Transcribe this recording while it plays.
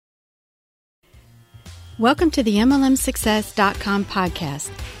Welcome to the MLMsuccess.com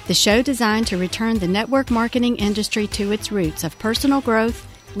podcast, the show designed to return the network marketing industry to its roots of personal growth,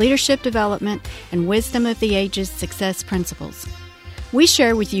 leadership development, and wisdom of the ages success principles. We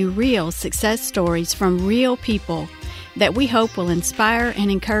share with you real success stories from real people that we hope will inspire and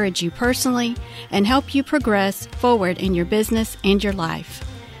encourage you personally and help you progress forward in your business and your life.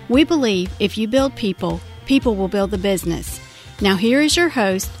 We believe if you build people, people will build the business. Now here is your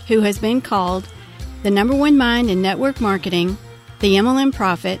host, who has been called the number one mind in network marketing, the MLM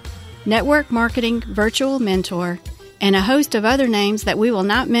Prophet, network marketing virtual mentor, and a host of other names that we will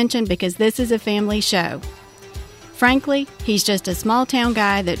not mention because this is a family show. Frankly, he's just a small-town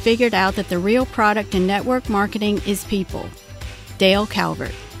guy that figured out that the real product in network marketing is people. Dale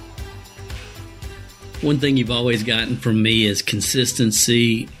Calvert. One thing you've always gotten from me is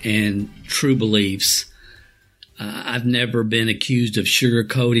consistency and true beliefs. I've never been accused of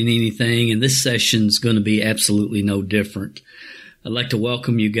sugarcoating anything, and this session's going to be absolutely no different. I'd like to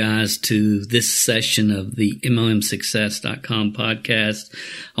welcome you guys to this session of the MLMsuccess.com podcast.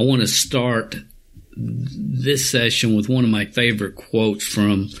 I want to start this session with one of my favorite quotes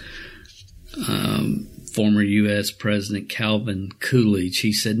from former U.S. President Calvin Coolidge.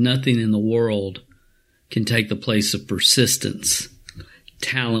 He said, "Nothing in the world can take the place of persistence.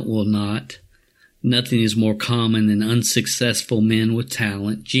 Talent will not. Nothing is more common than unsuccessful men with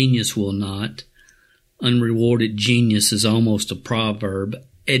talent. Genius will not. Unrewarded genius is almost a proverb.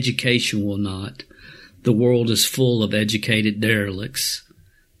 Education will not. The world is full of educated derelicts.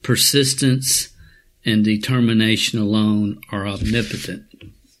 Persistence and determination alone are omnipotent."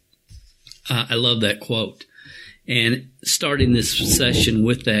 I love that quote. And starting this session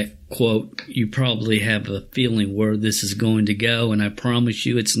with that quote, you probably have a feeling where this is going to go, and I promise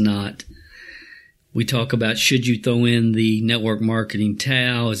you it's not. We talk about, should you throw in the network marketing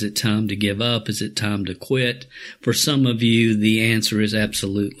towel? Is it time to give up? Is it time to quit? For some of you, the answer is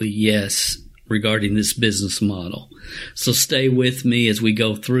absolutely yes regarding this business model. So stay with me as we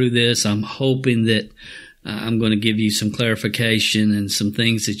go through this. I'm hoping that I'm going to give you some clarification and some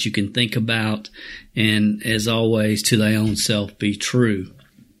things that you can think about. And as always, to thy own self be true.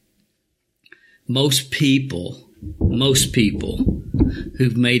 Most people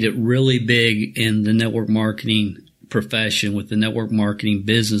who've made it really big in the network marketing profession with the network marketing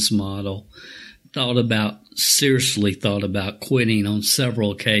business model seriously thought about quitting on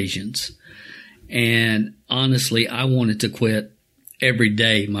several occasions. And honestly, I wanted to quit every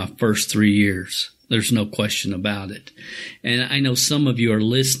day my first 3 years. There's no question about it. And I know some of you are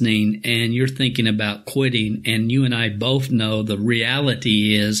listening and you're thinking about quitting, and you and I both know the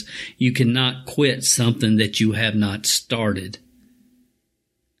reality is you cannot quit something that you have not started.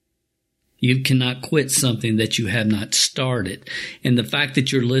 You cannot quit something that you have not started. And the fact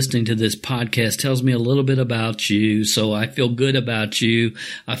that you're listening to this podcast tells me a little bit about you. So I feel good about you.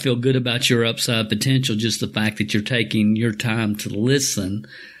 I feel good about your upside potential, just the fact that you're taking your time to listen.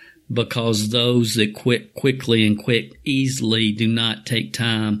 Because those that quit quickly and quit easily do not take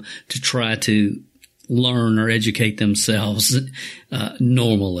time to try to learn or educate themselves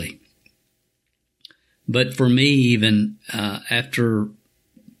normally. But for me, even after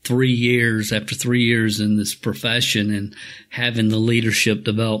 3 years in this profession and having the leadership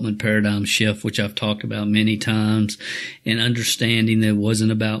development paradigm shift, which I've talked about many times, and understanding that it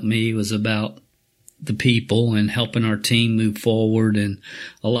wasn't about me, it was about the people and helping our team move forward, and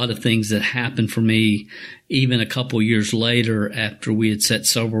a lot of things that happened for me even a couple years later after we had set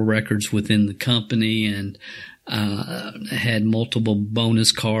several records within the company and had multiple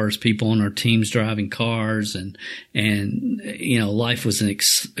bonus cars, people on our teams driving cars, and you know, life was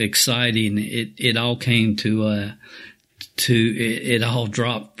exciting. It all came it all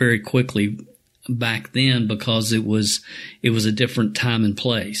dropped very quickly back then because it was a different time and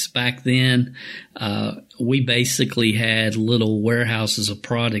place. Back then, we basically had little warehouses of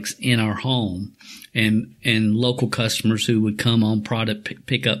products in our home, and local customers who would come on product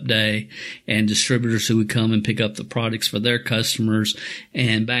pickup day, and distributors who would come and pick up the products for their customers.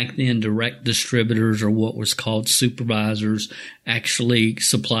 And back then, direct distributors, or what was called supervisors, actually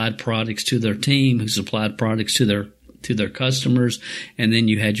supplied products to their team, who supplied products to their customers, and then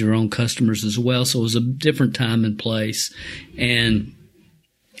you had your own customers as well. So it was a different time and place. And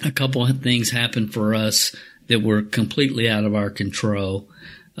a couple of things happened for us that were completely out of our control.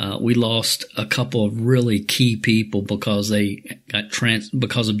 We lost a couple of really key people because they got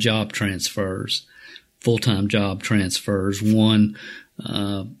because of job transfers, full-time job transfers. One,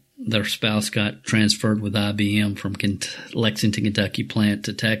 their spouse got transferred with IBM from Lexington, Kentucky plant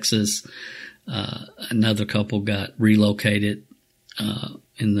to Texas. Another couple got relocated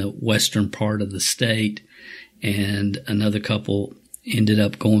in the western part of the state, and another couple ended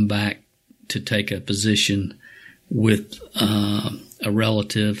up going back to take a position with a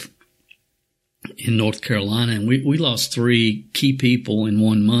relative in North Carolina. And we lost 3 key people in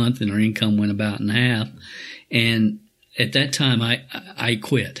 1 month, and our income went about in half. And at that time, I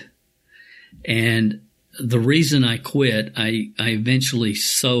quit. And the reason I quit, I eventually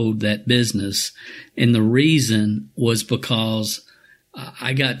sold that business. And the reason was because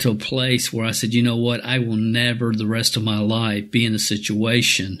I got to a place where I said, you know what, I will never the rest of my life be in a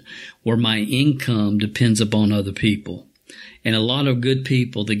situation where my income depends upon other people. And a lot of good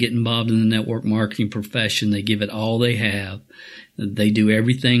people that get involved in the network marketing profession, they give it all they have. They do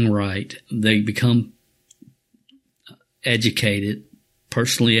everything right. They become educated,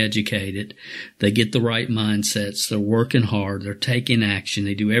 personally educated. They get the right mindsets. They're working hard. They're taking action.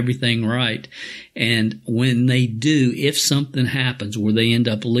 They do everything right. And when they do, if something happens where they end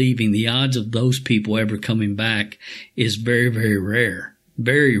up leaving, the odds of those people ever coming back is very, very rare.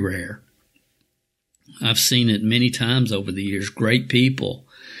 Very rare. I've seen it many times over the years. Great people,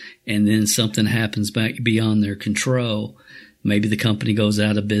 and then something happens back beyond their control. Maybe the company goes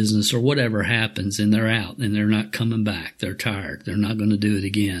out of business or whatever happens, and they're out and they're not coming back. They're tired. They're not going to do it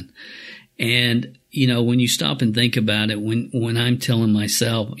again. And, you know, when you stop and think about it, when I'm telling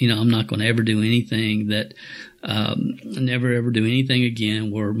myself, you know, I'm not going to ever do anything that, never ever do anything again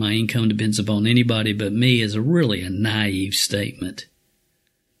where my income depends upon anybody but me, is really a naive statement.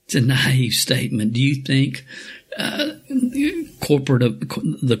 It's a naive statement. Do you think the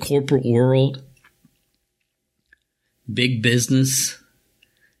corporate world, big business,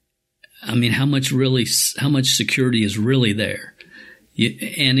 I mean, how much security is really there?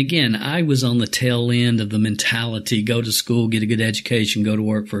 And again, I was on the tail end of the mentality, go to school, get a good education, go to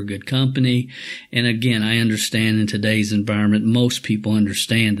work for a good company. And again, I understand in today's environment, most people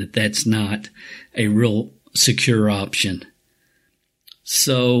understand that that's not a real secure option.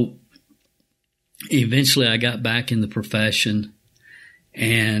 So eventually I got back in the profession,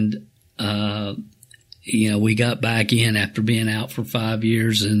 and, you know, we got back in after being out for 5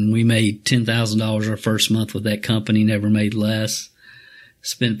 years, and we made $10,000 our first month with that company, never made less.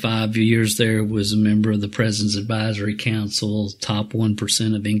 Spent 5 years there, was a member of the President's Advisory Council, top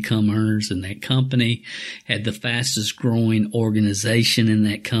 1% of income earners in that company, had the fastest growing organization in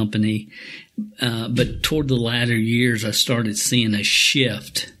that company. But toward the latter years, I started seeing a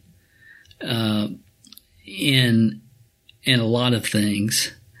shift in a lot of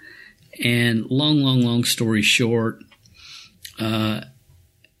things. And long story short,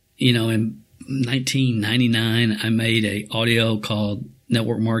 you know, in 1999, I made a audio called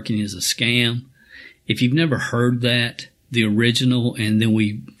Network Marketing is a Scam. If you've never heard that, the original, and then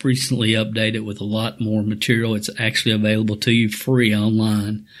we recently updated it with a lot more material, it's actually available to you free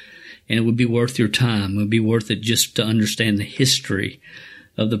online. And it would be worth your time. It would be worth it just to understand the history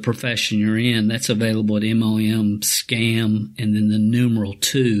of the profession you're in. That's available at MOMScam and then the numeral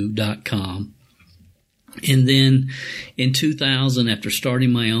 2.com. And then in 2000, after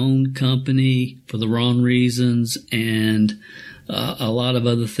starting my own company for the wrong reasons and a lot of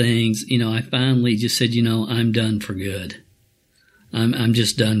other things, you know, I finally just said, you know, I'm done for good. I'm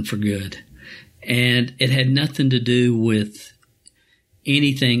just done for good. And it had nothing to do with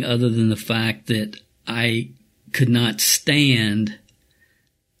anything other than the fact that I could not stand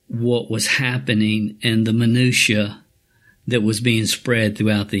what was happening and the minutia that was being spread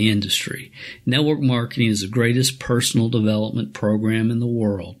throughout the industry. Network marketing is the greatest personal development program in the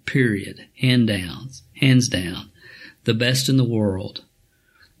world, period. Hands down. The best in the world,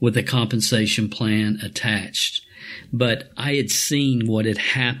 with a compensation plan attached. But I had seen what had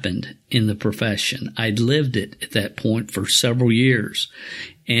happened in the profession. I'd lived it at that point for several years.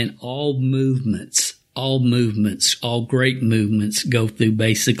 And all great movements go through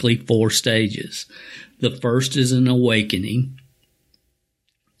basically 4 stages. The first is an awakening.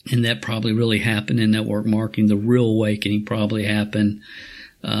 And that probably really happened in network marketing. The real awakening probably happened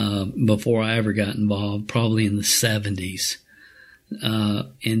before I ever got involved, probably in the 70s.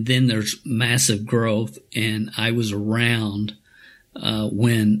 And then there's massive growth. And I was around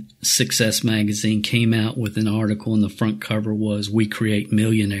when Success Magazine came out with an article, and the front cover was "We Create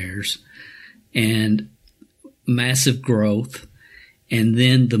Millionaires," and massive growth. And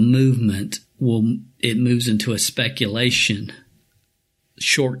then the movement it moves into a speculation,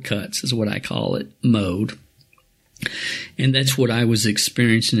 shortcuts is what I call it, mode. And that's what I was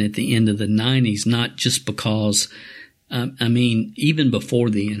experiencing at the end of the 90s, not just because, even before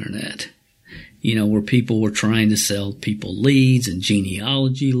the internet, where people were trying to sell people leads and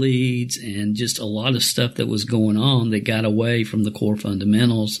genealogy leads and just a lot of stuff that was going on that got away from the core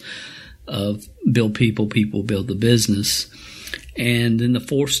fundamentals of build people, people build the business. And in the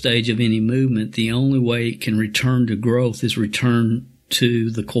fourth stage of any movement, the only way it can return to growth is return to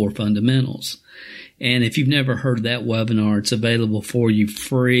the core fundamentals. And if you've never heard that webinar, it's available for you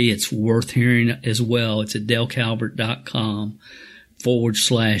free. It's worth hearing as well. It's at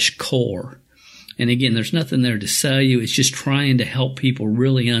DaleCalvert.com/core. And again, there's nothing there to sell you. It's just trying to help people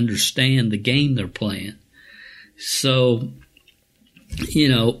really understand the game they're playing. So,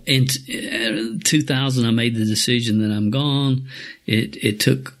 in 2000, I made the decision that I'm gone. It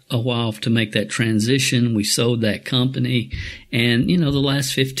took a while to make that transition. We sold that company. And, the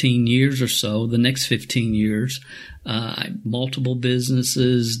last 15 years or so, the next 15 years, multiple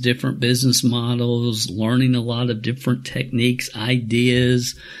businesses, different business models, learning a lot of different techniques,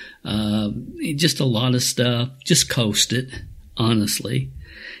 ideas, just a lot of stuff. Just coasted, honestly.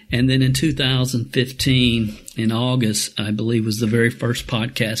 And then in 2015, in August, I believe was the very first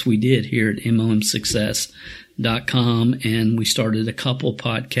podcast we did here at MOMsuccess.com. And we started a couple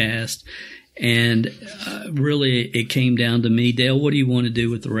podcasts. And really, it came down to me, Dale, what do you want to do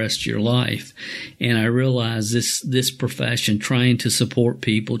with the rest of your life? And I realized this profession, trying to support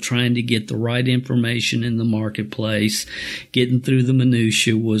people, trying to get the right information in the marketplace, getting through the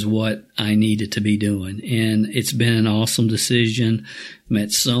minutia was what I needed to be doing. And it's been an awesome decision.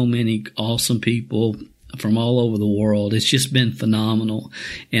 Met so many awesome people from all over the world. It's just been phenomenal.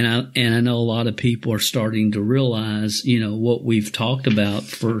 And I know a lot of people are starting to realize, what we've talked about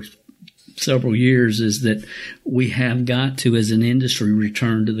for several years is that we have got to, as an industry,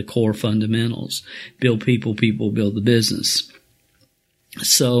 return to the core fundamentals. Build people, people build the business.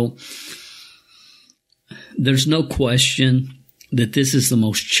 So there's no question that this is the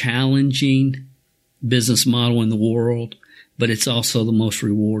most challenging business model in the world, but it's also the most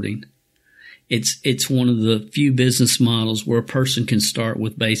rewarding. It's one of the few business models where a person can start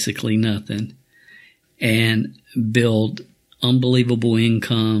with basically nothing and build unbelievable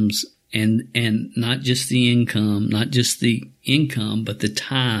incomes. And not just the income, but the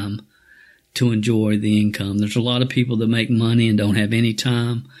time to enjoy the income. There's a lot of people that make money and don't have any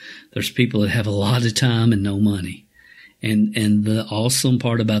time. There's people that have a lot of time and no money. And the awesome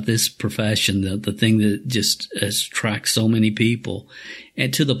part about this profession, the thing that just attracts so many people,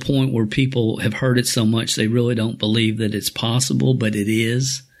 and to the point where people have heard it so much they really don't believe that it's possible, but it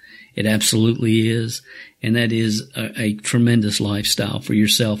is. It absolutely is. And that is a tremendous lifestyle for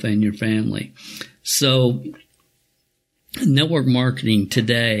yourself and your family. So network marketing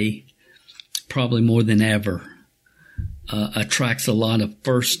today, probably more than ever, attracts a lot of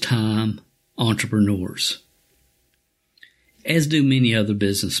first-time entrepreneurs, as do many other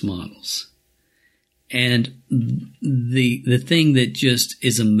business models. And the thing that just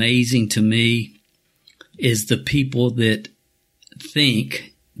is amazing to me is the people that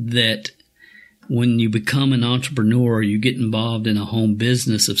think that when you become an entrepreneur, you get involved in a home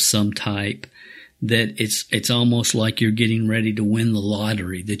business of some type, that it's almost like you're getting ready to win the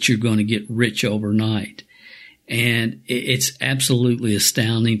lottery, that you're going to get rich overnight. And it's absolutely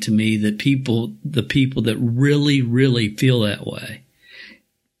astounding to me that the people that really, really feel that way,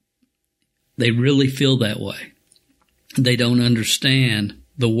 they really feel that way. They don't understand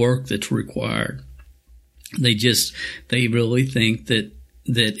the work that's required. They really think that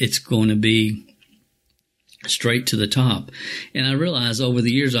it's going to be straight to the top. And I realized over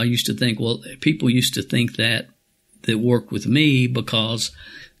the years, I used to think, people used to think that worked with me because,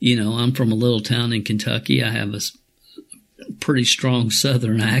 I'm from a little town in Kentucky. I have a pretty strong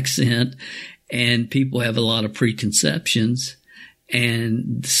Southern accent, and people have a lot of preconceptions.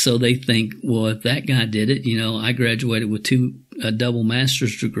 And so they think, well, if that guy did it, I graduated with a double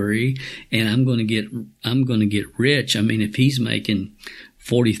master's degree, and I'm going to get rich. I mean, if he's making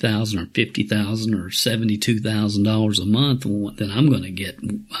 $40,000 or $50,000 or $72,000 a month, then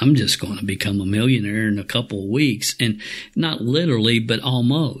I'm just going to become a millionaire in a couple of weeks. And not literally, but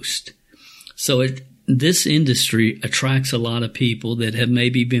almost. So this industry attracts a lot of people that have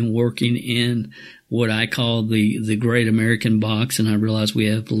maybe been working in what I call the great American box. And I realize we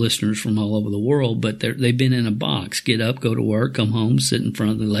have listeners from all over the world, but they've been in a box. Get up, go to work, come home, sit in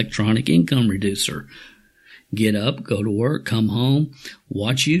front of the electronic income reducer. Get up, go to work, come home,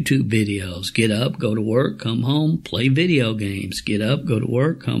 watch YouTube videos. Get up, go to work, come home, play video games. Get up, go to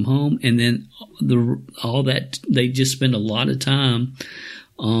work, come home. And then all that, they just spend a lot of time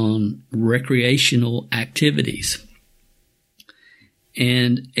on recreational activities.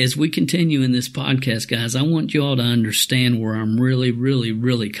 And as we continue in this podcast, guys, I want you all to understand where I'm really, really,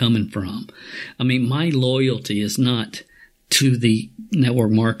 really coming from. I mean, my loyalty is not to the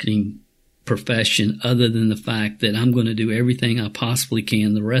network marketing profession other than the fact that I'm going to do everything I possibly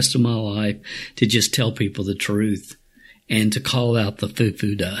can the rest of my life to just tell people the truth and to call out the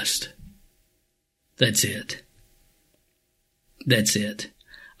foo-foo dust. That's it. That's it.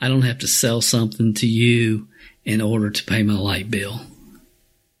 I don't have to sell something to you in order to pay my light bill.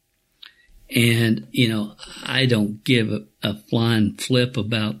 And, I don't give a flying flip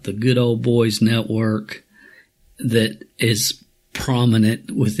about the Good Old Boys Network that is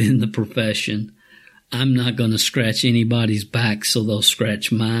prominent within the profession. I'm not going to scratch anybody's back so they'll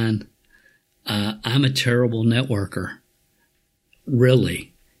scratch mine. I'm a terrible networker.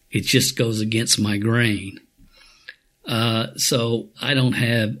 Really. It just goes against my grain. So I don't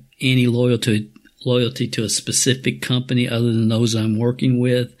have any loyalty to a specific company other than those I'm working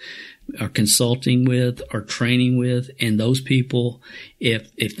with, or consulting with, or training with. And those people,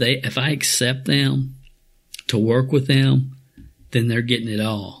 if I accept them to work with them, then they're getting it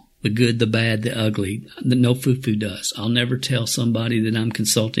all. The good, the bad, the ugly. No foo-foo dust. I'll never tell somebody that I'm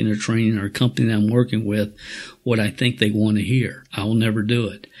consulting or training or a company that I'm working with what I think they want to hear. I will never do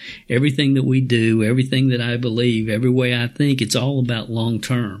it. Everything that we do, everything that I believe, every way I think, it's all about long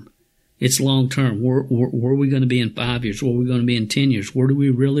term. It's long term. Where are we going to be in 5 years? Where are we going to be in 10 years? Where do we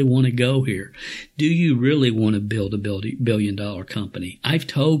really want to go here? Do you really want to build a billion-dollar company? I've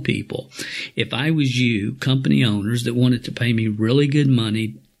told people, if I was you, company owners that wanted to pay me really good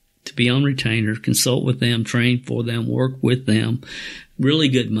money to be on retainer, consult with them, train for them, work with them, really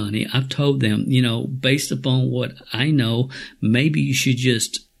good money, I've told them, based upon what I know, maybe you should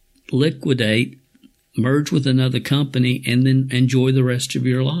just liquidate, merge with another company, and then enjoy the rest of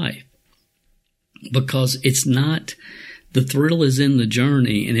your life. Because it's not, the thrill is in the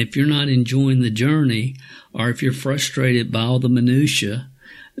journey. And if you're not enjoying the journey, or if you're frustrated by all the minutia,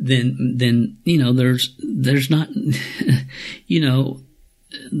 then there's not,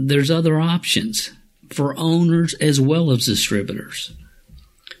 there's other options for owners as well as distributors.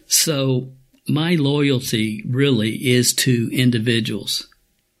 So my loyalty really is to individuals.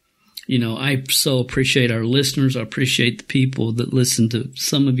 I so appreciate our listeners. I appreciate the people that listen to,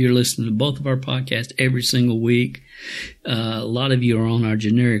 some of you are listening to both of our podcasts every single week. A lot of you are on our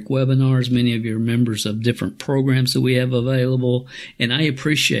generic webinars. Many of you are members of different programs that we have available, and I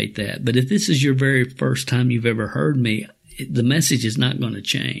appreciate that. But if this is your very first time you've ever heard me, the message is not going to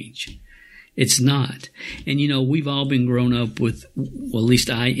change. It's not. And, we've all been grown up with, well, at least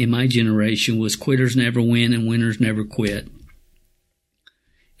I, in my generation, was quitters never win and winners never quit.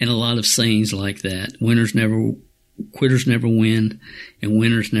 And a lot of sayings like that. Quitters never win, and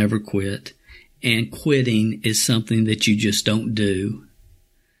winners never quit. And quitting is something that you just don't do.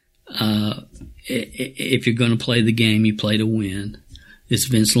 If you're going to play the game, you play to win. As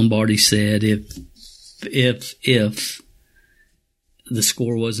Vince Lombardi said, if the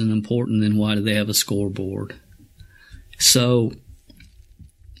score wasn't important, then why do they have a scoreboard? So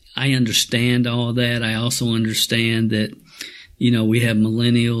I understand all that. I also understand that we have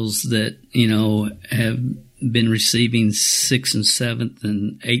millennials that, have been receiving 6th and 7th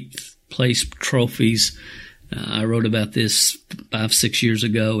and 8th place trophies. I wrote about this 5-6 years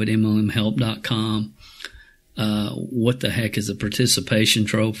ago at MLMhelp.com. What the heck is a participation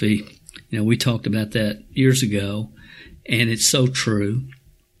trophy? We talked about that years ago, and it's so true.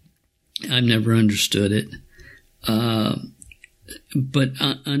 I've never understood it. But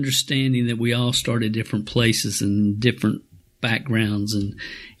understanding that we all start at different places and different backgrounds, and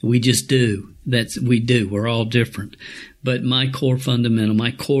we just do. We're all different. But my core fundamental, my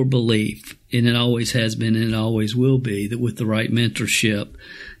core belief, and it always has been and it always will be, that with the right mentorship,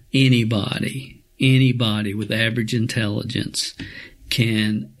 anybody with average intelligence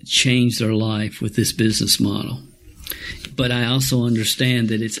can change their life with this business model. But I also understand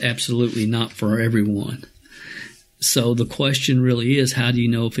that it's absolutely not for everyone. So the question really is, how do you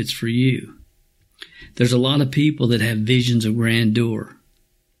know if it's for you? There's a lot of people that have visions of grandeur.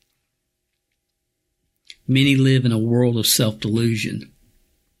 Many live in a world of self-delusion.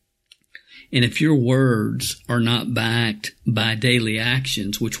 And if your words are not backed by daily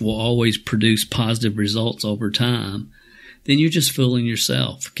actions, which will always produce positive results over time, then you're just fooling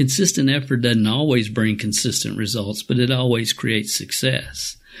yourself. Consistent effort doesn't always bring consistent results, but it always creates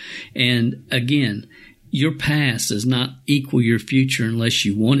success. And again, your past does not equal your future unless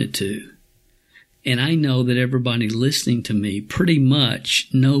you want it to. And I know that everybody listening to me pretty much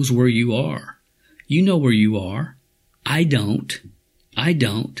knows where you are. You know where you are. I don't.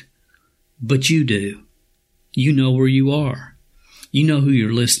 But you do. You know where you are. You know who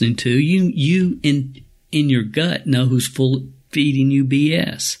you're listening to. You in your gut know who's feeding you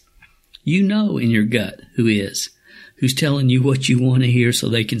BS. You know in your gut who's telling you what you want to hear so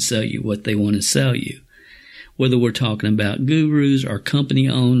they can sell you what they want to sell you. Whether we're talking about gurus or company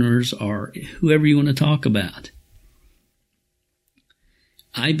owners or whoever you want to talk about.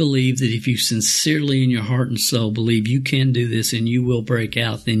 I believe that if you sincerely in your heart and soul believe you can do this and you will break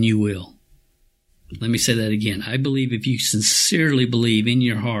out, then you will. Let me say that again. I believe if you sincerely believe in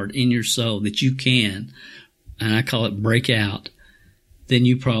your heart, in your soul, that you can, and I call it break out, then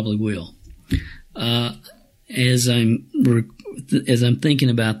you probably will. As I'm thinking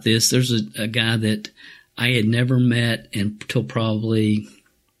about this, there's a guy that I had never met until probably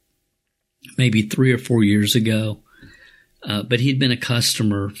maybe 3 or 4 years ago. But he'd been a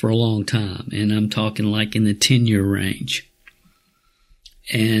customer for a long time, and I'm talking like in the 10-year range.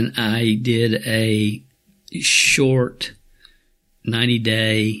 And I did a short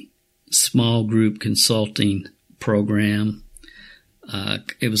 90-day small group consulting program.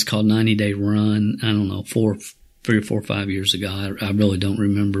 It was called 90 Day Run. I don't know, 3 or 4 or 5 years ago. I really don't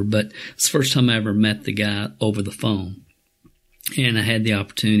remember, but it's the first time I ever met the guy over the phone. And I had the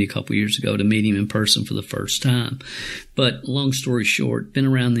opportunity a couple years ago to meet him in person for the first time. But long story short, been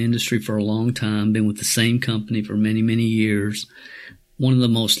around the industry for a long time, been with the same company for many, many years. One of the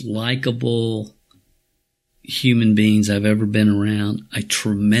most likable human beings I've ever been around. A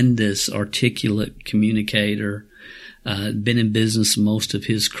tremendous articulate communicator. Been in business most of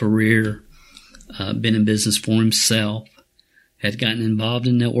his career. Been in business for himself. Had gotten involved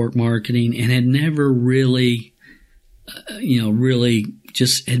in network marketing and had never really really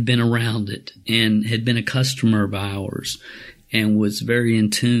just had been around it and had been a customer of ours and was very in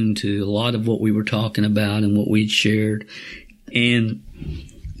tune to a lot of what we were talking about and what we'd shared, and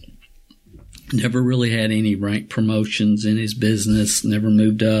never really had any rank promotions in his business, never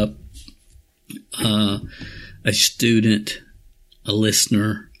moved up, a student, a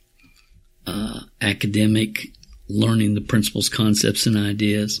listener, academic, learning the principles, concepts, and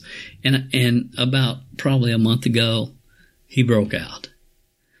ideas. And about probably a month ago, he broke out.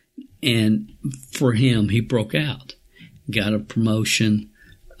 And for him, he broke out. Got a promotion.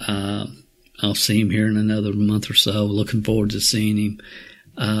 I'll see him here in another month or so. Looking forward to seeing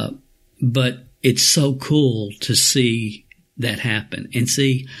him. But it's so cool to see that happen. And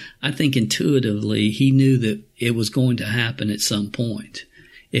see, I think intuitively he knew that it was going to happen at some point.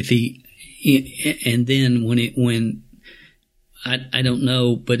 And then when I don't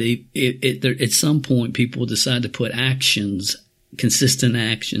know, but at some point people decide to put actions, consistent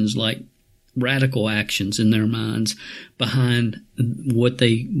actions, like radical actions in their minds behind what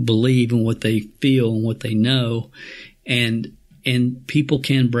they believe and what they feel and what they know, and people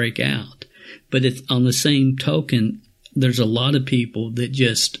can break out. But on the same token, there's a lot of people that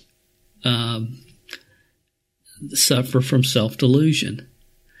just suffer from self-delusion.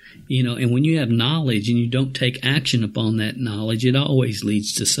 And when you have knowledge and you don't take action upon that knowledge, it always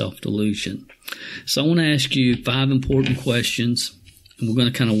leads to self-delusion. So I want to ask you 5 important questions, and we're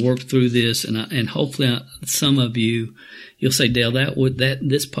going to kind of work through this, and hopefully some of you'll say, Dale,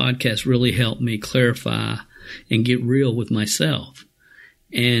 this podcast really helped me clarify and get real with myself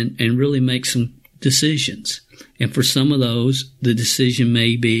and really make some decisions. And for some of those, the decision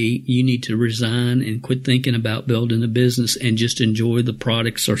may be you need to resign and quit thinking about building a business and just enjoy the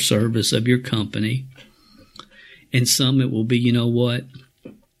products or service of your company. And some it will be, you know what?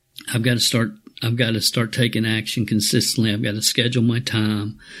 I've got to start taking action consistently. I've got to schedule my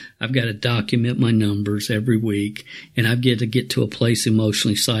time. I've got to document my numbers every week. And I've got to get to a place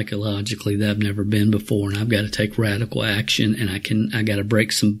emotionally, psychologically that I've never been before. And I've got to take radical action, and I got to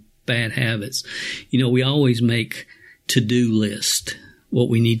break some bad habits. We always make to-do list, what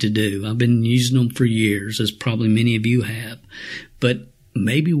we need to do. I've been using them for years, as probably many of you have. But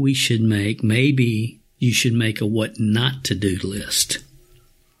maybe you should make a what not to do list.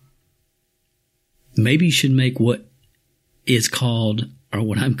 Maybe you should make what is called, or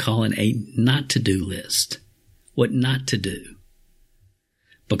what I'm calling, a not to do list. What not to do.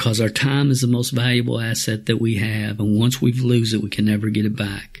 Because our time is the most valuable asset that we have, and once we lose it, we can never get it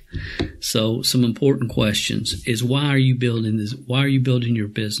back. So some important questions is, why are you building this? Why are you building your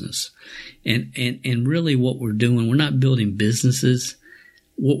business? And really what we're doing, we're not building businesses.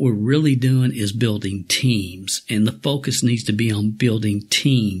 What we're really doing is building teams, and the focus needs to be on building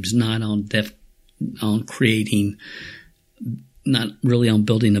teams, not on creating not really on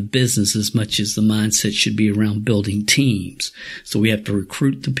building a business as much as the mindset should be around building teams. So we have to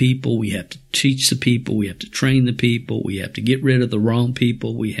recruit the people. We have to teach the people. We have to train the people. We have to get rid of the wrong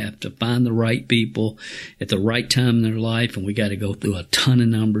people. We have to find the right people at the right time in their life. And we got to go through a ton of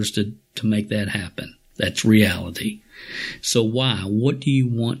numbers to make that happen. That's reality. So why? What do you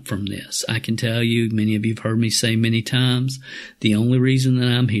want from this? I can tell you, many of you have heard me say many times, the only reason that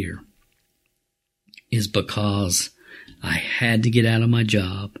I'm here is because I had to get out of my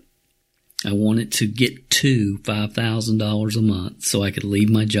job. I wanted to get to $5,000 a month so I could leave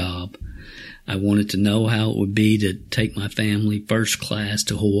my job. I wanted to know how it would be to take my family first class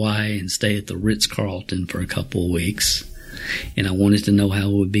to Hawaii and stay at the Ritz-Carlton for a couple of weeks. And I wanted to know how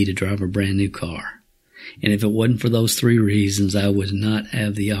it would be to drive a brand new car. And if it wasn't for those three reasons, I would not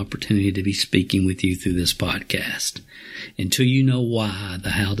have the opportunity to be speaking with you through this podcast. Until you know why,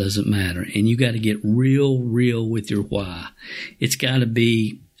 the how doesn't matter. And you got to get real with your why. It's got to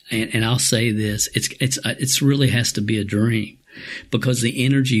be, and I'll say this, it's really has to be a dream, because the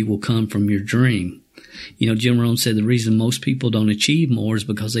energy will come from your dream. You know, Jim Rohn said the reason most people don't achieve more is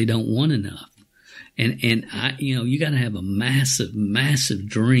because they don't want enough. And you got to have a massive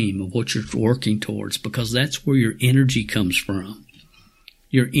dream of what you're working towards, because that's where your energy comes from.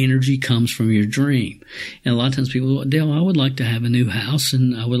 Your energy comes from your dream. And a lot of times people go, Dale, I would like to have a new house,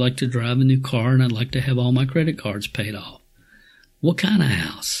 and I would like to drive a new car, and I'd like to have all my credit cards paid off. What kind of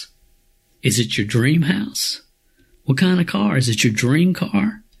house? Is it your dream house? What kind of car? Is it your dream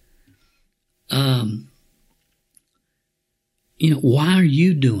car? Why are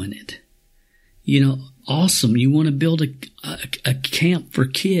you doing it? Awesome. You want to build a camp for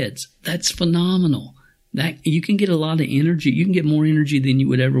kids. That's phenomenal. That you can get a lot of energy. You can get more energy than you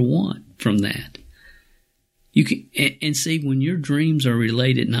would ever want from that. You can, and see, when your dreams are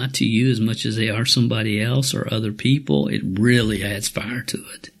related not to you as much as they are somebody else or other people, it really adds fire to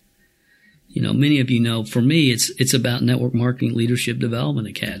it. Many of you know, for me, it's about Network Marketing Leadership Development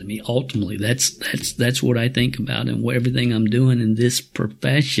Academy. Ultimately, that's what I think about, and everything I'm doing in this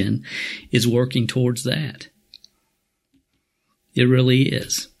profession is working towards that. It really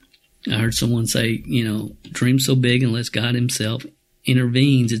is. I heard someone say, dream so big unless God himself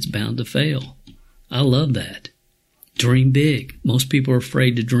intervenes, it's bound to fail. I love that. Dream big. Most people are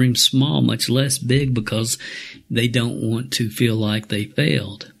afraid to dream small, much less big, because they don't want to feel like they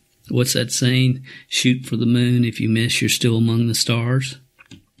failed. What's that saying? Shoot for the moon. If you miss, you're still among the stars.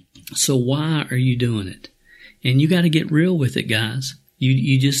 So why are you doing it? And you got to get real with it, guys.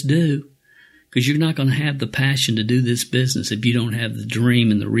 You just do. Because you're not going to have the passion to do this business if you don't have the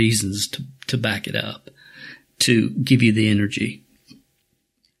dream and the reasons to back it up, to give you the energy.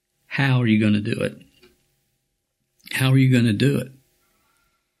 How are you going to do it? How are you going to do it?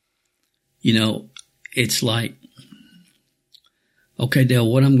 It's like, okay, Dale,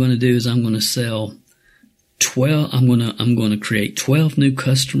 what I'm going to do is I'm going to sell 12, I'm going to create 12 new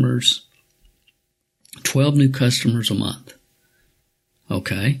customers a month.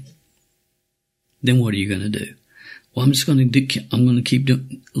 Okay. Then what are you going to do? Well, I'm going to keep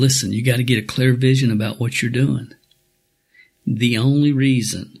doing, listen, you got to get a clear vision about what you're doing. The only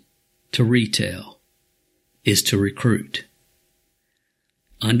reason to retail is to recruit.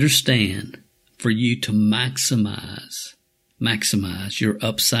 Understand, for you to maximize your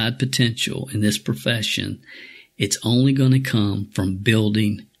upside potential in this profession, it's only going to come from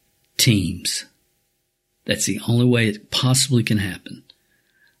building teams. That's the only way it possibly can happen.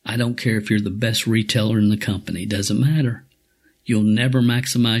 I don't care if you're the best retailer in the company. It doesn't matter. You'll never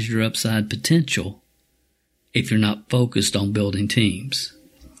maximize your upside potential if you're not focused on building teams.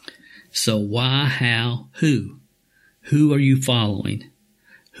 So why, how, who? Who are you following?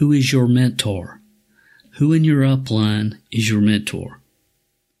 Who is your mentor? Who in your upline is your mentor?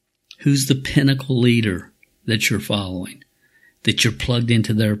 Who's the pinnacle leader that you're following, that you're plugged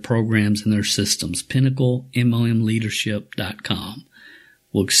into their programs and their systems? PinnacleMomLeadership.com.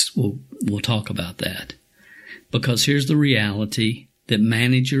 We'll talk about that. Because here's the reality that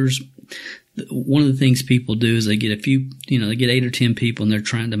managers, one of the things people do is they get they get 8 or 10 people and they're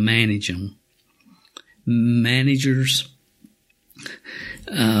trying to manage them. Managers,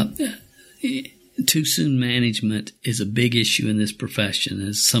 too soon management is a big issue in this profession.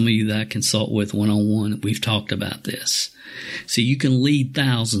 As some of you that I consult with one-on-one, we've talked about this. So you can lead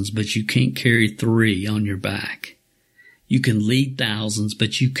thousands, but you can't carry 3 on your back. You can lead thousands,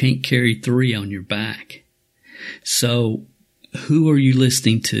 but you can't carry 3 on your back. So who are you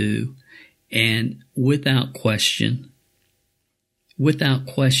listening to? And without question,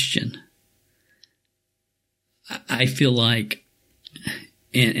 I feel like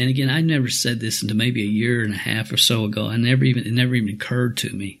And again, I never said this until maybe a year and a half or so ago. It never even occurred to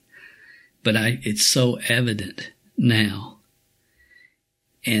me. But it's so evident now.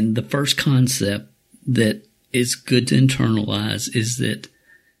 And the first concept that is good to internalize is that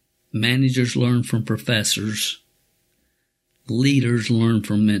managers learn from professors, leaders learn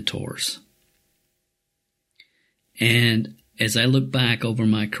from mentors. And as I look back over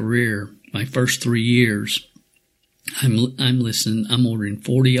my career, my first 3 years, I'm ordering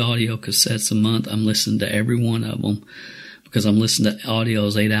 40 audio cassettes a month. I'm listening to every one of them because I'm listening to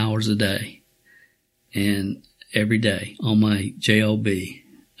audios 8 hours a day. And every day on my JOB,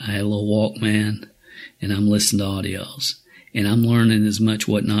 I had a little Walkman and I'm listening to audios. And I'm learning as much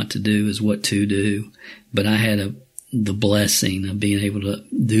what not to do as what to do. But I had the blessing of being able to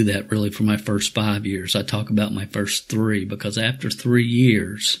do that really for my first 5 years. I talk about my first 3 because after 3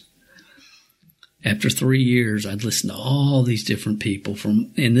 years, I'd listen to all these different people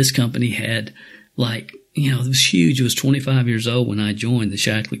and this company had it was huge. It was 25 years old when I joined the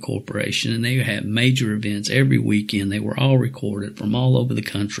Shackley Corporation, and they had major events every weekend. They were all recorded from all over the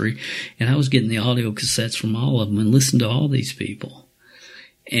country, and I was getting the audio cassettes from all of them and listened to all these people.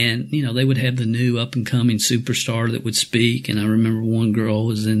 And, they would have the new up-and-coming superstar that would speak. And I remember one girl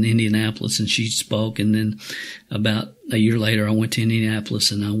was in Indianapolis and she spoke. And then about a year later, I went to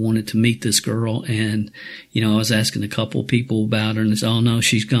Indianapolis and I wanted to meet this girl. And, I was asking a couple people about her and they said, oh, no,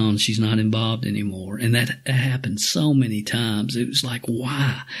 she's gone. She's not involved anymore. And that happened so many times. It was like,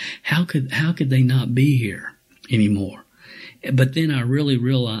 why? How could they not be here anymore? But then I really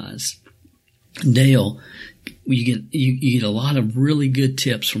realized, Dale, you get a lot of really good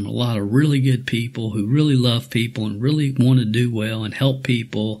tips from a lot of really good people who really love people and really want to do well and help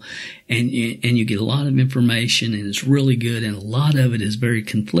people, and you get a lot of information and it's really good, and a lot of it is very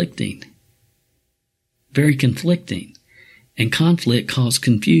conflicting, and conflict causes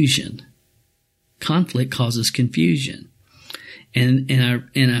confusion. Conflict causes confusion. And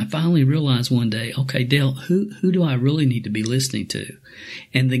I finally realized one day, okay, Dale, who do I really need to be listening to?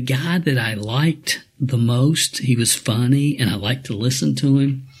 And the guy that I liked the most, he was funny and I liked to listen to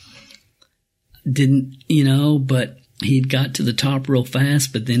him. But he'd got to the top real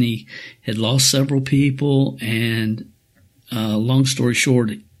fast, but then he had lost several people, and long story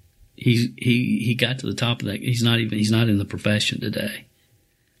short, he got to the top of that. He's not in the profession today.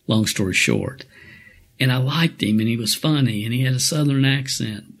 Long story short. And I liked him, and he was funny, and he had a Southern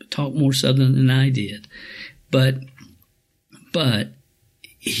accent, talked more Southern than I did. But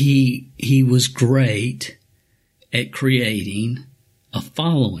he was great at creating a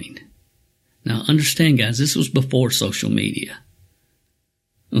following. Now, understand, guys, this was before social media.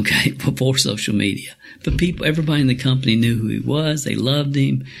 Okay, before social media. But everybody in the company knew who he was. They loved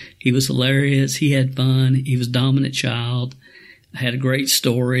him. He was hilarious. He had fun. He was a dominant child. I had a great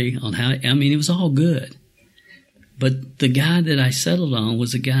story on it was all good. But the guy that I settled on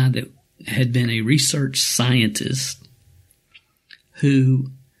was a guy that had been a research scientist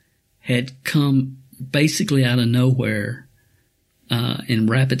who had come basically out of nowhere in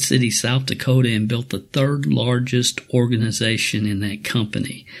Rapid City, South Dakota, and built the third largest organization in that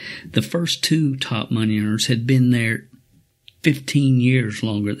company. The first 2 top money earners had been there 15 years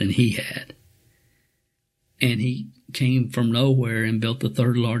longer than he had. And he came from nowhere and built the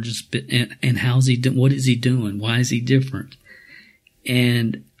third largest and what is he doing? Why is he different?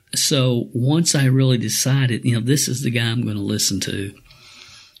 And so once I really decided, this is the guy I'm going to listen to,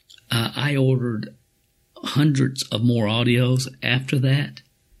 I ordered hundreds of more audios after that,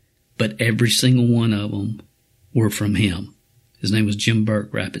 but every single one of them were from him. His name was Jim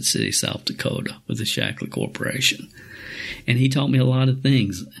Burke, Rapid City, South Dakota, with the Shackley Corporation. And he taught me a lot of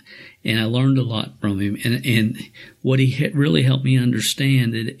things, and I learned a lot from him. And what he really helped me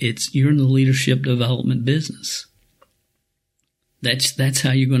understand that you're in the leadership development business. That's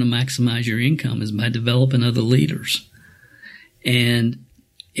how you're going to maximize your income, is by developing other leaders. And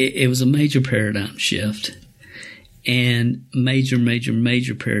it was a major paradigm shift. And major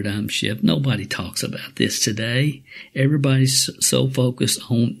paradigm shift. Nobody talks about this today. Everybody's so focused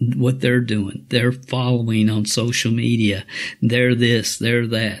on what they're doing. They're following on social media. They're this, they're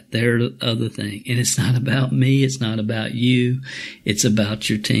that, they're the other thing. And it's not about me. It's not about you. It's about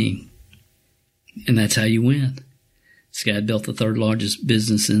your team. And that's how you win. This guy built the third largest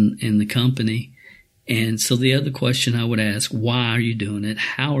business in the company. And so the other question I would ask, why are you doing it?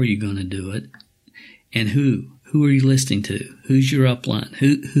 How are you going to do it? And who? Who are you listening to? Who's your upline?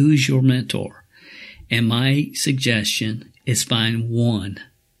 Who's your mentor? And my suggestion is find one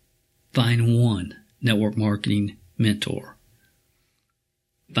network marketing mentor.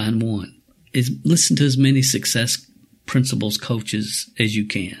 Find one. Listen to as many success principals, coaches as you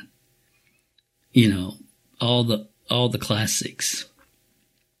can. All the classics.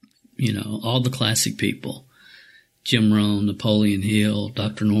 All the classic people. Jim Rohn, Napoleon Hill,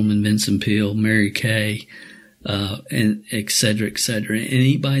 Dr. Norman Vincent Peale, Mary Kay, and et cetera, et cetera.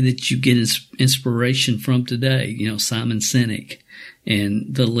 Anybody that you get inspiration from today, Simon Sinek,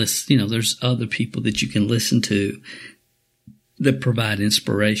 and the list, there's other people that you can listen to that provide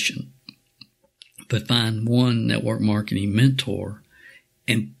inspiration. But find one network marketing mentor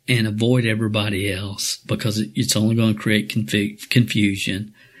and avoid everybody else, because it's only going to create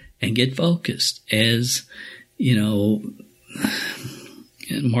confusion, and get focused. As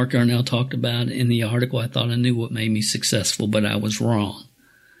Mark Arnell talked about in the article, I thought I knew what made me successful, but I was wrong.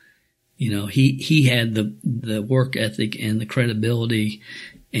 He had the work ethic and the credibility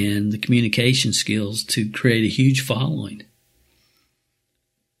and the communication skills to create a huge following.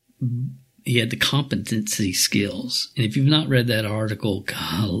 He had the competency skills. And if you've not read that article,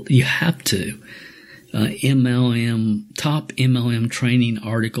 God, you have to.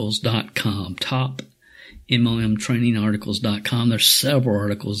 TopMLMtrainingarticles.com. TopMLMtrainingarticles.com. There's several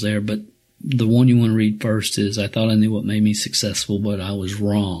articles there, but the one you want to read first is I Thought I Knew What Made Me Successful, But I Was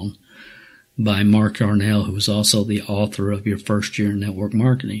Wrong, by Mark Arnell, who is also the author of Your First Year in Network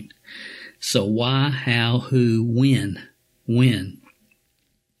Marketing. So why, how, who, when? When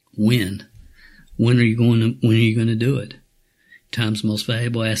are you going to do it? Time's the most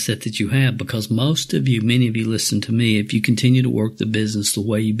valuable asset that you have, because many of you listen to me. If you continue to work the business the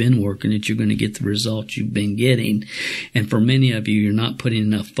way you've been working it, you're going to get the results you've been getting. And for many of you, you're not putting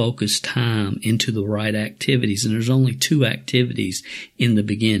enough focused time into the right activities. And there's only 2 activities in the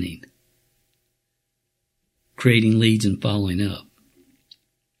beginning: creating leads and following up.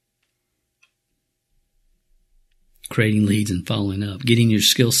 Creating leads and following up. Getting your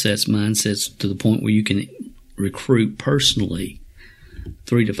skill sets, mindsets to the point where you can recruit personally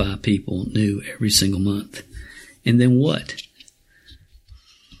 3 to 5 people new every single month. And then what?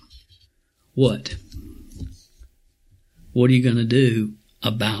 What are you going to do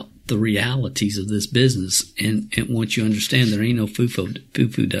about the realities of this business? And once you understand there ain't no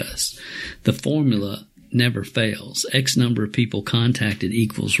foo-foo dust, the formula never fails. X number of people contacted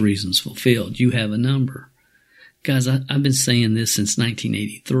equals reasons fulfilled. You have a number. Guys, I've been saying this since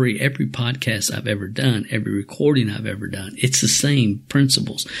 1983. Every podcast I've ever done, every recording I've ever done, it's the same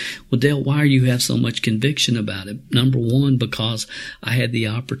principles. Well, Dale, why do you have so much conviction about it? Number one, because I had the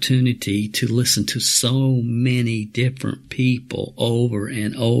opportunity to listen to so many different people over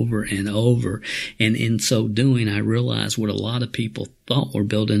and over and over. And in so doing, I realized what a lot of people thought were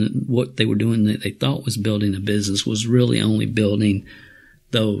building, what they were doing that they thought was building a business was really only building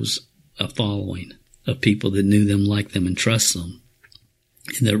a following of people that knew them, liked them, and trust them.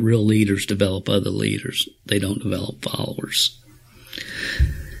 And that real leaders develop other leaders. They don't develop followers.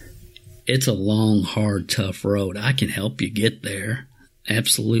 It's a long, hard, tough road. I can help you get there.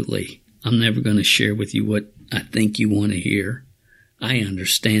 Absolutely. I'm never going to share with you what I think you want to hear. I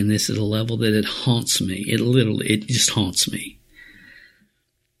understand this at a level that it haunts me. It just haunts me.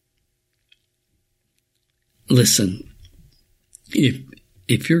 Listen,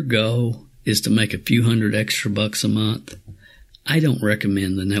 if your goal is to make a few hundred extra bucks a month, I don't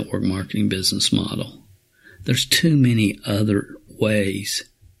recommend the network marketing business model. There's too many other ways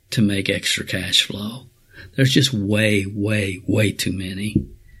to make extra cash flow. There's just way, way, way too many.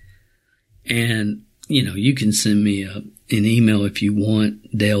 And, you can send me an email if you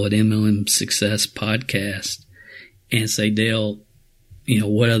want, Dale at MLM Success Podcast, and say, Dale,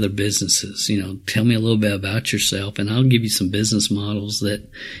 what other businesses, tell me a little bit about yourself, and I'll give you some business models that,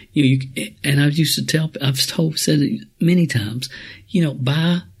 and I've said it many times,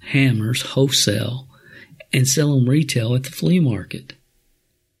 buy hammers wholesale and sell them retail at the flea market,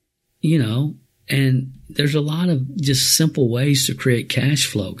 and there's a lot of just simple ways to create cash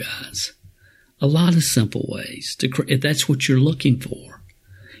flow, guys. A lot of simple ways if that's what you're looking for.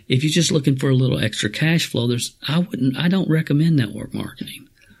 If you're just looking for a little extra cash flow, I don't recommend network marketing.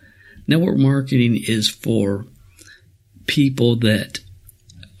 Network marketing is for people that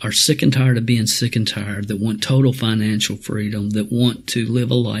are sick and tired of being sick and tired, that want total financial freedom, that want to live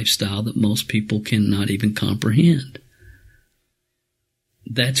a lifestyle that most people cannot even comprehend.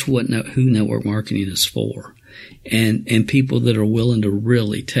 That's who network marketing is for. And people that are willing to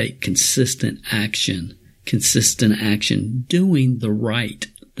really take consistent action, doing the right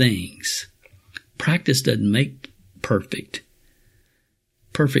things. Practice doesn't make perfect.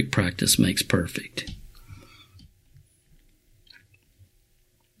 Perfect practice makes perfect.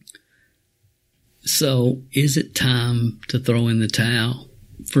 So, is it time to throw in the towel?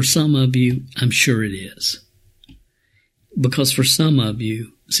 For some of you, I'm sure it is. Because for some of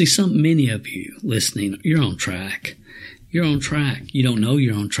you, many of you listening, you're on track. You're on track. You don't know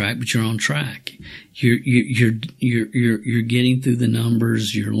you're on track, but you're on track. You're getting through the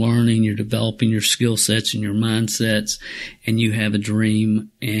numbers. You're learning. You're developing your skill sets and your mindsets, and you have a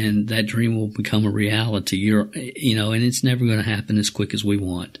dream, and that dream will become a reality. And it's never going to happen as quick as we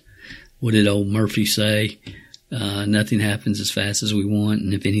want. What did old Murphy say? Nothing happens as fast as we want,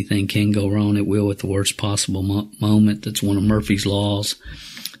 and if anything can go wrong, it will at the worst possible moment. That's one of Murphy's laws.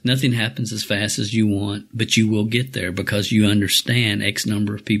 Nothing happens as fast as you want, but you will get there because you understand X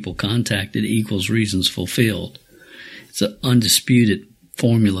number of people contacted equals reasons fulfilled. It's an undisputed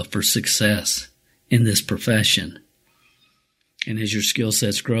formula for success in this profession. And as your skill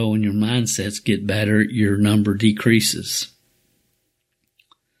sets grow and your mindsets get better, your number decreases.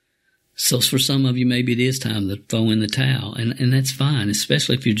 So for some of you, maybe it is time to throw in the towel, and that's fine,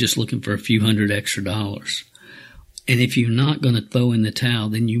 especially if you're just looking for a few $100 extra. And if you're not going to throw in the towel,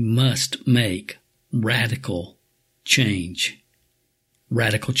 then you must make radical change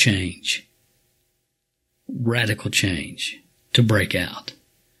to break out.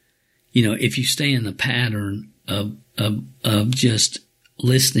 If you stay in the pattern of just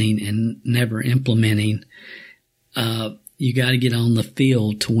listening and never implementing, you got to get on the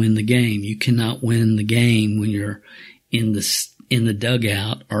field to win the game. You cannot win the game when you're in the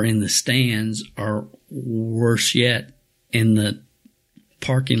dugout or in the stands, or worse yet, in the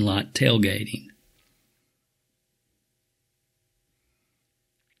parking lot tailgating.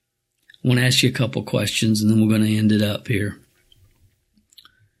 I want to ask you a couple questions, and then we're going to end it up here.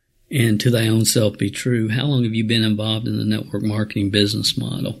 And to thy own self be true. How long have you been involved in the network marketing business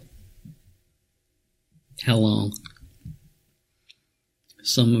model? How long?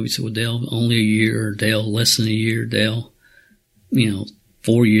 Some of you say, well, Dale, only a year. Dale, less than a year. Dale,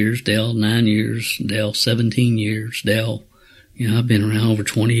 4 years. Dale, 9 years. Dale, 17 years. Dale, I've been around over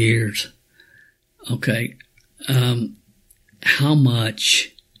 20 years. Okay. How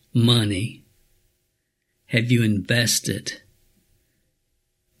much money have you invested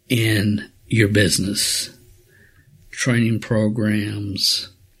in your business? Training programs,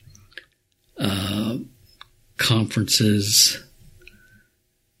 conferences,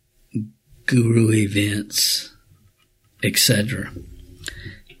 guru events, etc.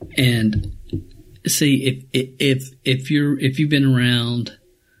 And see, if you've been around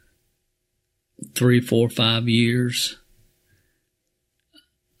 3, 4, 5 years,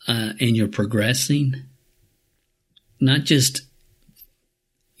 and you're progressing, not just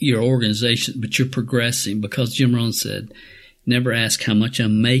your organization, but you're progressing, because Jim Rohn said, never ask how much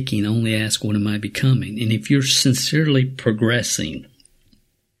I'm making, only ask what am I becoming. And if you're sincerely progressing,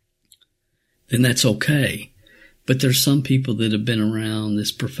 then that's okay. But there's some people that have been around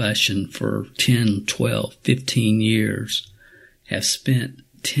this profession for 10, 12, 15 years, have spent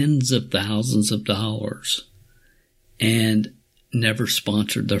tens of thousands of dollars, and never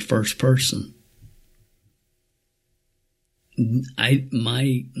sponsored their first person. I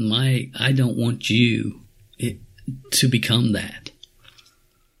don't want you to become that.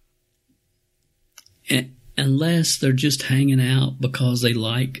 Unless they're just hanging out because they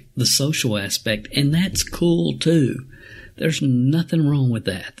like the social aspect, and that's cool too. There's nothing wrong with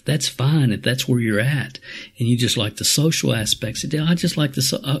that. That's fine if that's where you're at and you just like the social aspects. I just like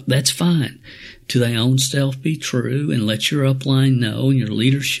that's fine. To thy own self be true, and let your upline know and your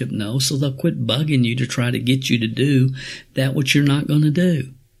leadership know, so they'll quit bugging you to try to get you to do that which you're not going to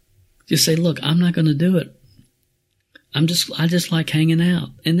do. Just say, look, I'm not going to do it. I just like hanging out,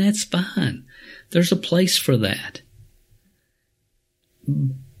 and that's fine. There's a place for that.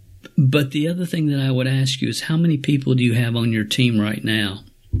 But the other thing that I would ask you is, how many people do you have on your team right now?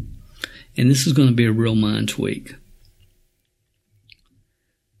 And this is going to be a real mind tweak.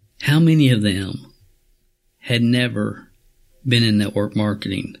 How many of them had never been in network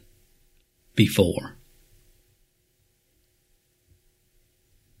marketing before?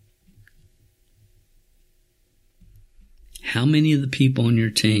 How many of the people on your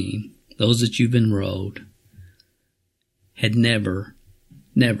team, those that you've enrolled, had never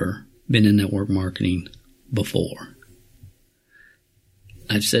been in network marketing before?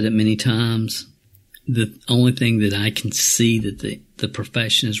 I've said it many times. The only thing that I can see that the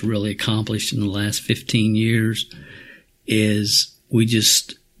profession has really accomplished in the last 15 years is we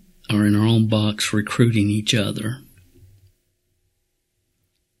just are in our own box recruiting each other.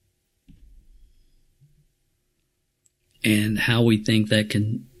 And how we think that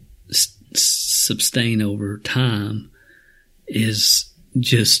can sustain over time is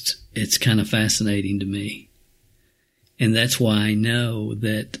just, it's kind of fascinating to me. And that's why I know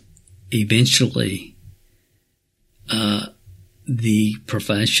that eventually the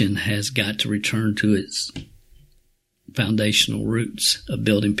profession has got to return to its foundational roots of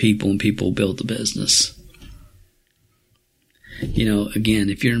building people, and people build the business. Again,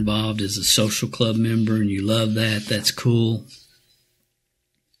 if you're involved as a social club member and you love that, that's cool.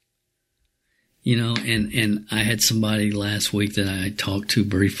 And I had somebody last week that I talked to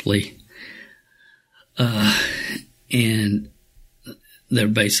briefly, and they're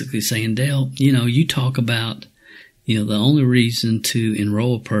basically saying, Dale, you talk about, the only reason to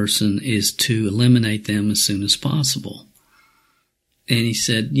enroll a person is to eliminate them as soon as possible. And he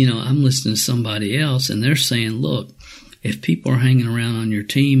said, I'm listening to somebody else, and they're saying, look, if people are hanging around on your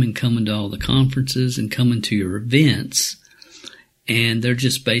team and coming to all the conferences and coming to your events, and they're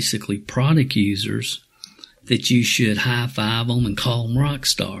just basically product users, that you should high-five them and call them rock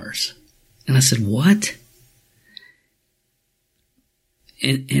stars. And I said, what?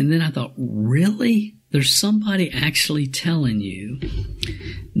 And then I thought, really? There's somebody actually telling you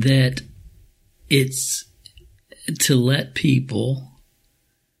that it's to let people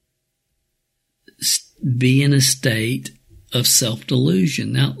be in a state of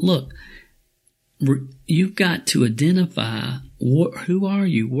self-delusion. Now, look, you've got to identify who are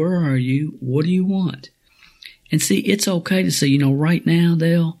you? Where are you? What do you want? And see, it's okay to say, right now,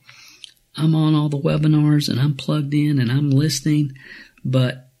 Dale, I'm on all the webinars and I'm plugged in and I'm listening,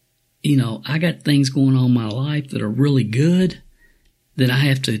 but, I got things going on in my life that are really good that I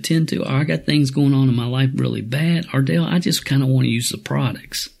have to attend to, or I got things going on in my life really bad, or Dale, I just kind of want to use the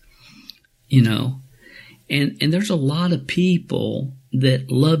products, And there's a lot of people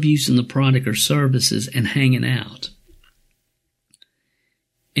that love using the product or services and hanging out.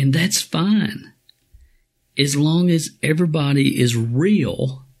 And that's fine, as long as everybody is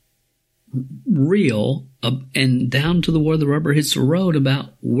real, and down to where the rubber hits the road about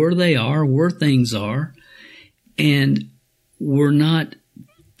where they are, where things are, and we're not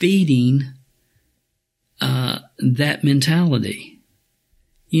feeding that mentality.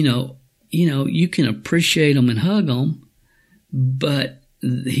 You can appreciate them and hug them, but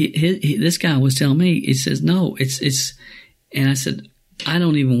this guy was telling me, he says, no, it's, and I said, I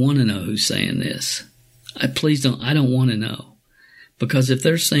don't even want to know who's saying this. I don't want to know. Because if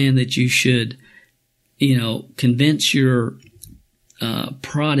they're saying that you should, convince your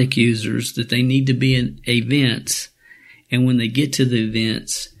product users that they need to be in events, and when they get to the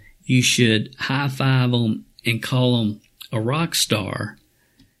events, you should high-five them and call them a rock star.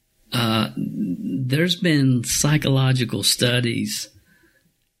 There's been psychological studies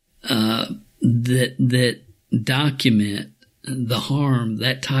that document the harm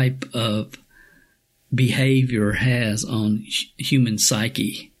that type of behavior has on human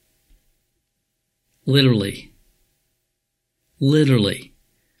psyche. Literally.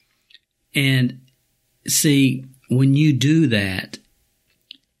 And see, when you do that,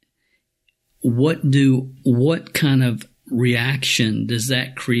 what kind of reaction does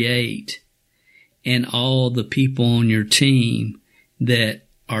that create in all the people on your team that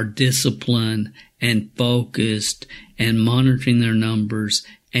are disciplined and focused and monitoring their numbers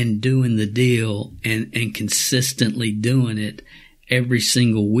and doing the deal and consistently doing it every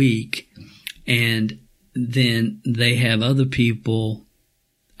single week? And then they have other people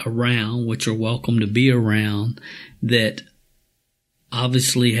around, which are welcome to be around, that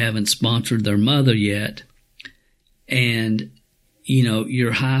obviously haven't sponsored their mother yet. And,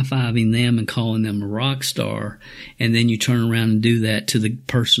 you're high-fiving them and calling them a rock star. And then you turn around and do that to the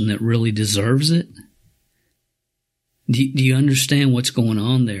person that really deserves it. Do you understand what's going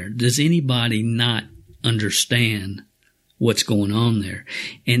on there? Does anybody not understand what's going on there?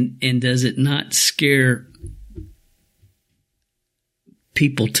 And does it not scare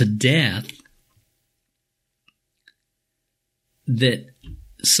people to death that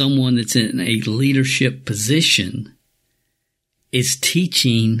someone that's in a leadership position is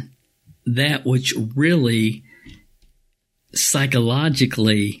teaching that which really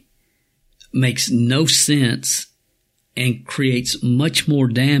psychologically makes no sense and creates much more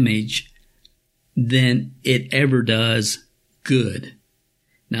damage than it ever does good?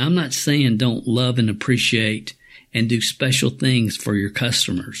 Now, I'm not saying don't love and appreciate and do special things for your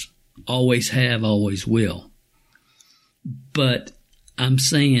customers. Always have, always will. But I'm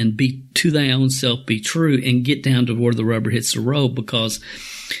saying be to thy own self, be true, and get down to where the rubber hits the road, because,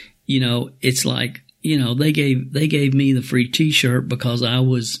 it's like, they gave me the free t-shirt because I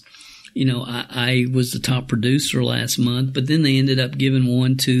was, I was the top producer last month, but then they ended up giving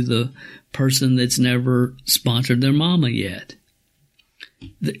one to the person that's never sponsored their mama yet.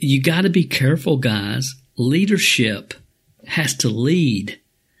 You got to be careful, guys. Leadership has to lead.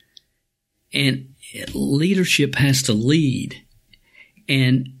 And leadership has to lead,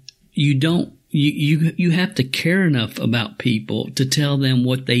 and you have to care enough about people to tell them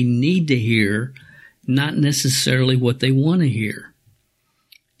what they need to hear, not necessarily what they want to hear,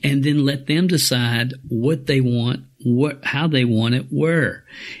 and then let them decide what they want, how they want it, where.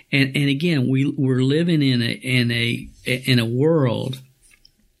 And again, we're living in a world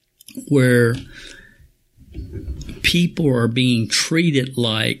where people are being treated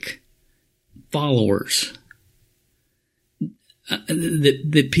like followers.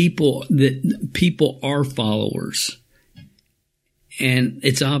 That people are followers, and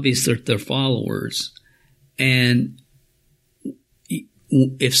it's obvious that they're followers. And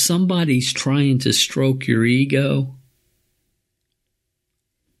if somebody's trying to stroke your ego,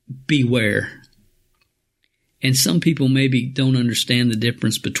 beware. And some people maybe don't understand the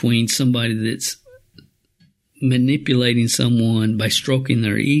difference between somebody that's manipulating someone by stroking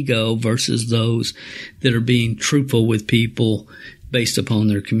their ego versus those that are being truthful with people based upon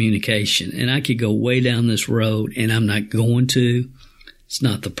their communication. And I could go way down this road, and I'm not going to. It's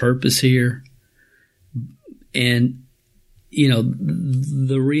not the purpose here. And,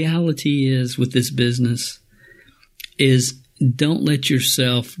 the reality is with this business is don't let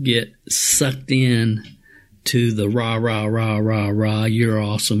yourself get sucked in to the rah, rah, rah, rah, rah, you're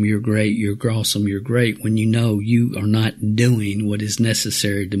awesome, you're great, you're awesome, you're great, when you know you are not doing what is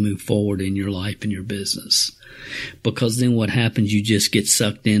necessary to move forward in your life and your business. Because then what happens, you just get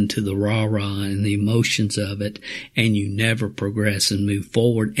sucked into the rah, rah and the emotions of it, and you never progress and move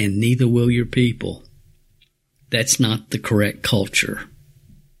forward, and neither will your people. That's not the correct culture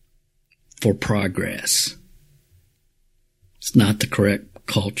for progress. It's not the correct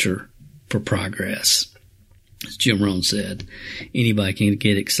culture for progress. As Jim Rohn said, anybody can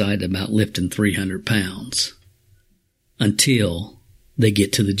get excited about lifting 300 pounds until they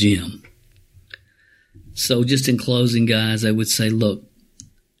get to the gym. So just in closing, guys, I would say, look,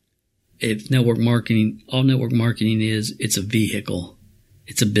 if network marketing, all network marketing is, it's a vehicle.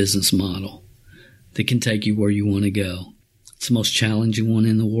 It's a business model that can take you where you want to go. It's the most challenging one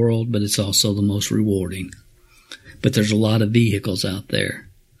in the world, but it's also the most rewarding. But there's a lot of vehicles out there.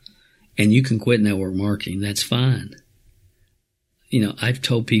 And you can quit network marketing. That's fine. I've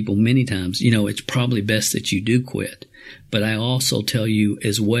told people many times, it's probably best that you do quit. But I also tell you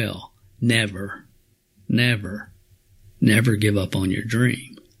as well, never give up on your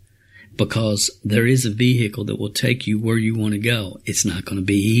dream. Because there is a vehicle that will take you where you want to go. It's not going to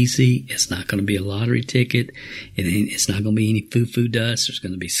be easy. It's not going to be a lottery ticket. It's not going to be any foo-foo dust. There's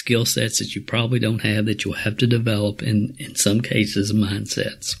going to be skill sets that you probably don't have that you'll have to develop, in some cases,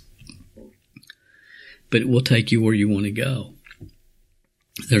 mindsets. But it will take you where you want to go.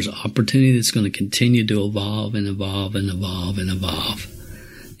 There's an opportunity that's going to continue to evolve and evolve and evolve and evolve.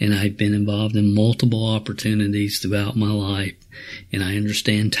 And I've been involved in multiple opportunities throughout my life, and I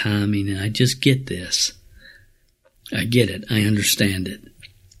understand timing, and I just get this. I get it. I understand it.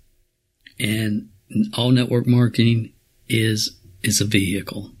 And all network marketing is a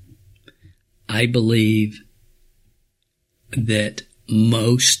vehicle. I believe that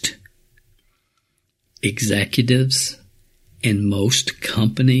most executives and most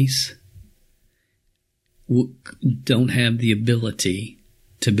companies don't have the ability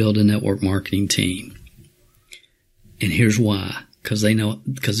to build a network marketing team. And here's why. Because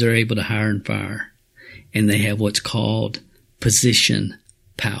they're able to hire and fire. And they have what's called position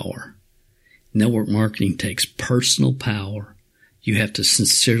power. Network marketing takes personal power. You have to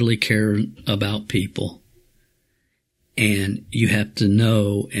sincerely care about people. And you have to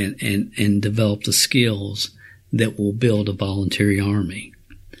know and develop the skills that will build a voluntary army.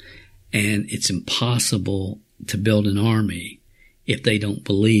 And it's impossible to build an army if they don't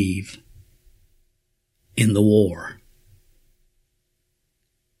believe in the war.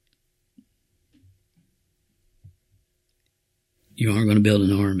 You aren't going to build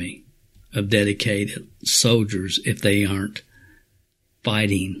an army of dedicated soldiers if they aren't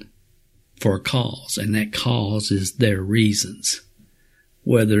fighting for a cause, and that cause is their reasons,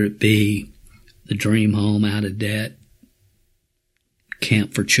 whether it be the dream home out of debt,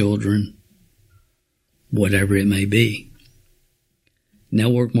 camp for children, whatever it may be.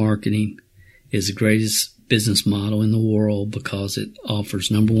 Network marketing is the greatest business model in the world because it offers,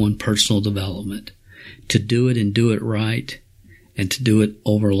 number one, personal development. To do it and do it right, and to do it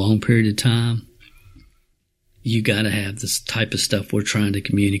over a long period of time, you got to have this type of stuff we're trying to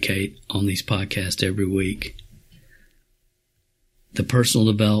communicate on these podcasts every week. The personal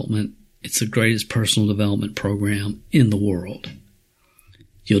development, it's the greatest personal development program in the world.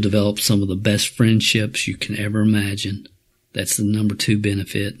 You'll develop some of the best friendships you can ever imagine That's the number 2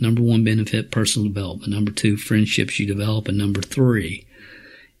 benefit. Number 1 benefit, personal development. Number 2, friendships you develop. And number 3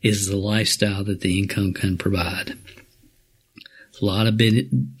 is the lifestyle that the income can provide. A lot of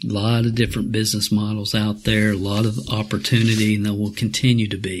different business models out there, a lot of opportunity, and there will continue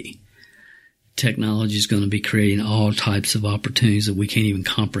to be. Technology is going to be creating all types of opportunities that we can't even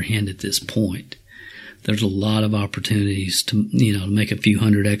comprehend at this point. There's a lot of opportunities to make a few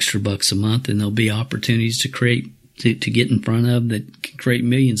hundred extra bucks a month, and there'll be opportunities to get in front of that can create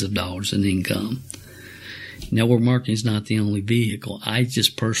millions of dollars in income. Network marketing is not the only vehicle. I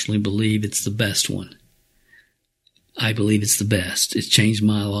just personally believe it's the best one. I believe it's the best. It's changed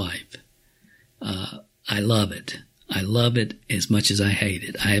my life. I love it. I love it as much as I hate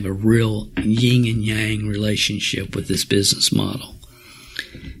it. I have a real yin and yang relationship with this business model.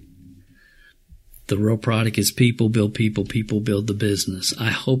 The real product is people build people, people build the business. I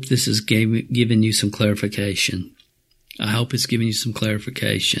hope this has given you some clarification. I hope it's given you some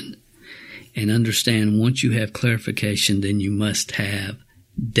clarification. And understand, once you have clarification, then you must have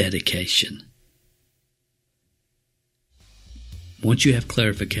dedication. Once you have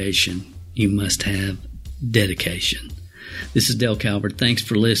clarification, you must have dedication. This is Dale Calvert. Thanks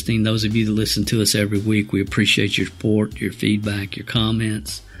for listening. Those of you that listen to us every week, we appreciate your support, your feedback, your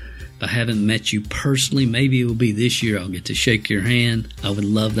comments. If I haven't met you personally, maybe it will be this year I'll get to shake your hand. I would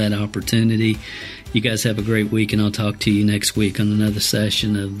love that opportunity. You guys have a great week, and I'll talk to you next week on another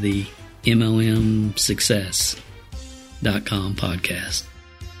session of the MLMsuccess.com podcast.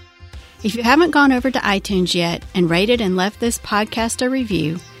 If you haven't gone over to iTunes yet and rated and left this podcast a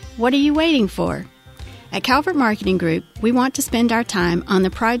review, what are you waiting for? At Calvert Marketing Group, we want to spend our time on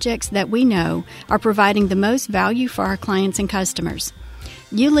the projects that we know are providing the most value for our clients and customers.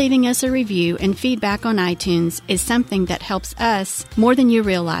 You leaving us a review and feedback on iTunes is something that helps us more than you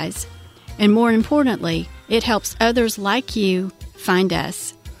realize. And more importantly, it helps others like you find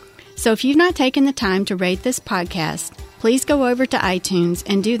us. So if you've not taken the time to rate this podcast, please go over to iTunes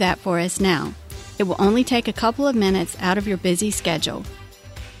and do that for us now. It will only take a couple of minutes out of your busy schedule.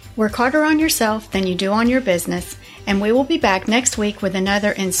 Work harder on yourself than you do on your business, and we will be back next week with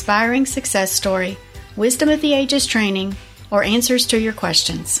another inspiring success story, wisdom of the ages training, or answers to your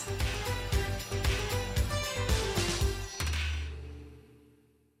questions.